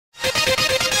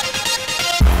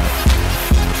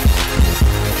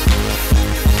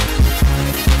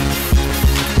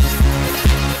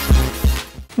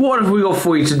What have we got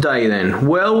for you today then?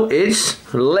 Well,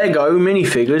 it's Lego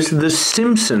minifigures, the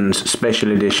Simpsons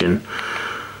Special Edition.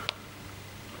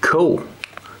 Cool.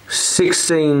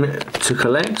 16 to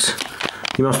collect.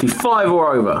 You must be 5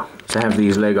 or over to have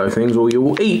these Lego things, or you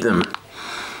will eat them.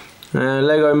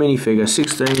 Lego minifigure,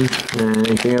 16.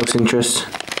 Anything else interest?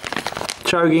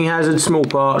 Choking hazard, small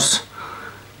parts.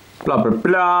 Blah blah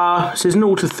blah. It says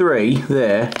 0 to 3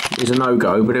 there is a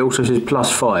no-go, but it also says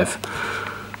 +5.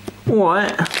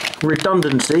 Alright,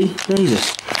 redundancy.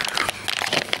 Jesus.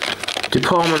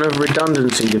 Department of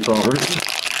Redundancy Department.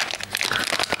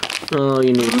 Oh,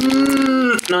 you need.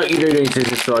 No, you do need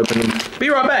scissors to open them. Be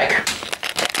right back.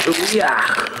 Yeah.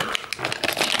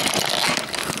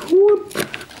 Whoop.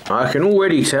 I can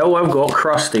already tell I've got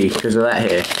crusty because of that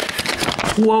here.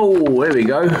 Whoa, there we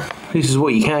go. This is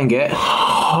what you can get.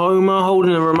 Homer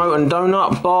holding a remote and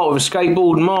donut. Bart with a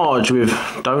skateboard. Marge with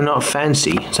Donut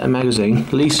Fancy. Is that a magazine?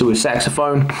 Lisa with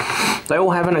saxophone. They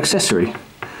all have an accessory.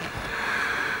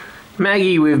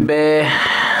 Maggie with bear.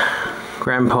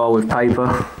 Grandpa with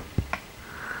paper.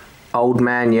 Old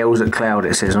man yells at cloud,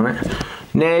 it says on it.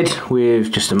 Ned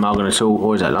with just a mug and a tool,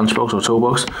 or is that lunchbox or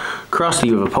toolbox?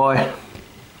 Krusty with a pie.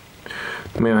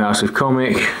 Millhouse with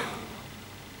comic.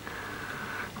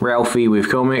 Ralphie with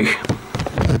comic.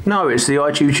 No, it's the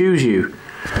I Choose You.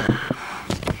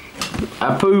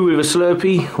 Apu with a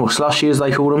Slurpee, or slushy as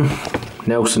they call them.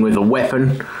 Nelson with a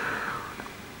weapon.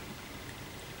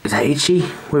 Is that Itchy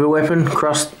with a weapon?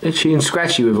 Itchy and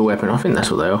Scratchy with a weapon. I think that's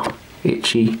what they are.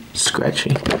 Itchy,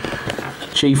 Scratchy.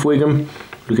 Chief Wiggum,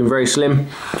 looking very slim.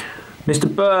 Mr.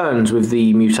 Burns with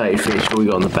the mutated fish. What we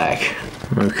got on the back?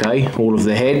 Okay, all of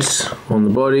the heads on the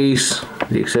bodies,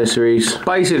 the accessories.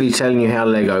 Basically telling you how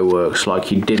Lego works,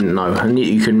 like you didn't know, and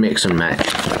you can mix and match,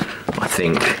 I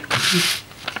think.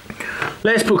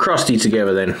 Let's put Krusty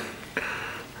together then.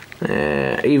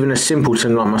 Even a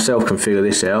simpleton like myself can figure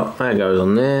this out. That goes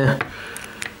on there.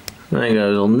 That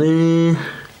goes on there.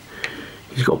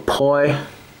 He's got pie.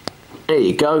 There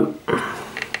you go.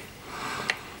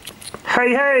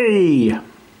 Hey, hey!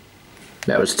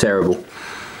 That was terrible.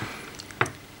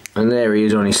 And there he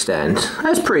is on his stand.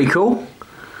 That's pretty cool.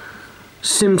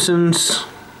 Simpsons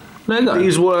Lego.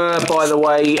 These were, by the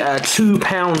way,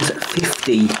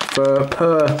 £2.50 per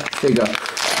figure.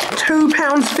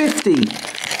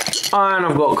 £2.50! And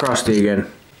I've got Krusty again.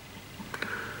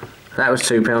 That was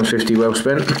 £2.50 well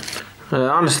spent. I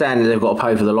understand that they've got to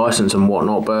pay for the license and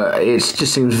whatnot, but it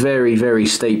just seems very, very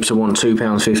steep to want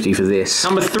 £2.50 for this.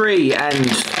 Number 3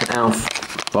 and our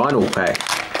final pack.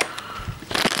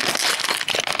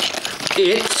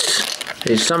 It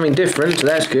is something different, so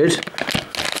that's good.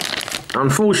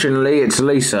 Unfortunately, it's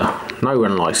Lisa. No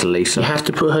one likes Lisa. You have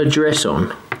to put her dress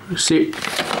on.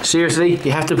 Seriously,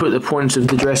 you have to put the points of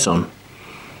the dress on.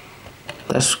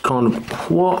 That's kind of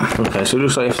what? Okay, so it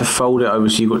looks like you have to fold it over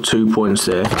so you've got 2 points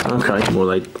there. Okay,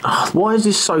 well why is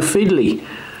this so fiddly?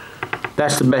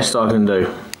 That's the best I can do.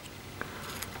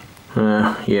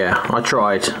 Yeah, I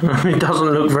tried. It doesn't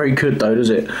look very good though, does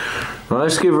it? Well,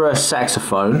 let's give her a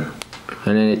saxophone,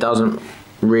 and then it doesn't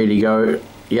really go.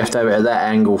 You have to have it at that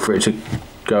angle for it to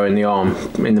go in the arm,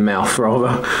 in the mouth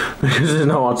rather, because there's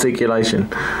no articulation.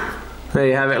 There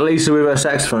you have it, Lisa with her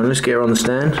saxophone. Let's get her on the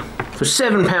stand. For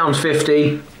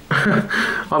 £7.50,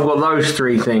 I've got those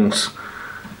 3 things.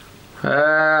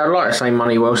 I'd like to say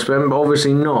money well spent, but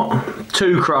obviously not.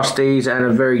 2 Krusties and a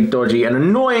very dodgy and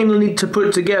annoyingly to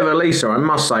put together Lisa, I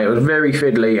must say. It was very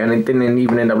fiddly and it didn't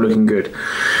even end up looking good.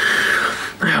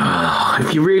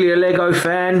 If you're really a Lego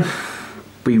fan,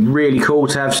 it'd be really cool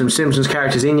to have some Simpsons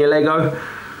characters in your Lego.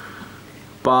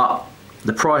 But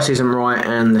the price isn't right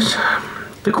and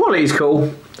the quality is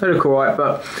cool. They look alright,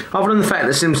 but other than the fact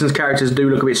that Simpsons characters do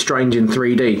look a bit strange in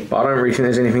 3D, but I don't really think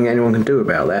there's anything anyone can do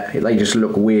about that. They just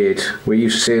look weird. We're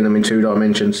used to seeing them in 2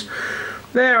 dimensions.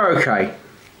 They're okay.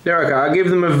 They're okay. I give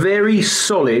them a very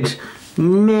solid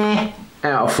meh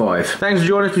out of 5. Thanks for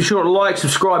joining us. Be sure to like,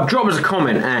 subscribe, drop us a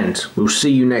comment, and we'll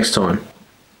see you next time.